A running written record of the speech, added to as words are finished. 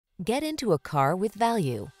Get into a car with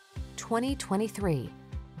value. 2023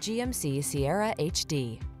 GMC Sierra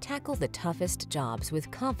HD. Tackle the toughest jobs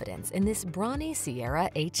with confidence in this brawny Sierra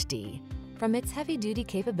HD. From its heavy-duty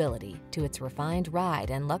capability to its refined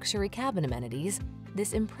ride and luxury cabin amenities,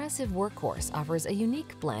 this impressive workhorse offers a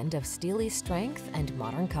unique blend of steely strength and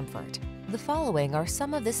modern comfort. The following are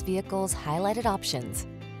some of this vehicle's highlighted options: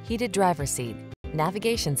 heated driver's seat,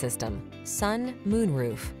 navigation system, sun,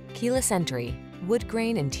 moonroof, keyless entry, wood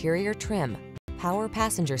grain interior trim, power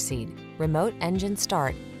passenger seat, remote engine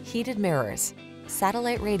start, heated mirrors,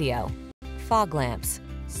 satellite radio, fog lamps.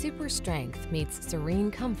 Super strength meets serene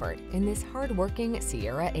comfort in this hard-working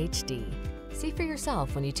Sierra HD. See for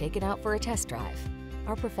yourself when you take it out for a test drive.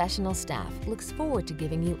 Our professional staff looks forward to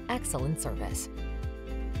giving you excellent service.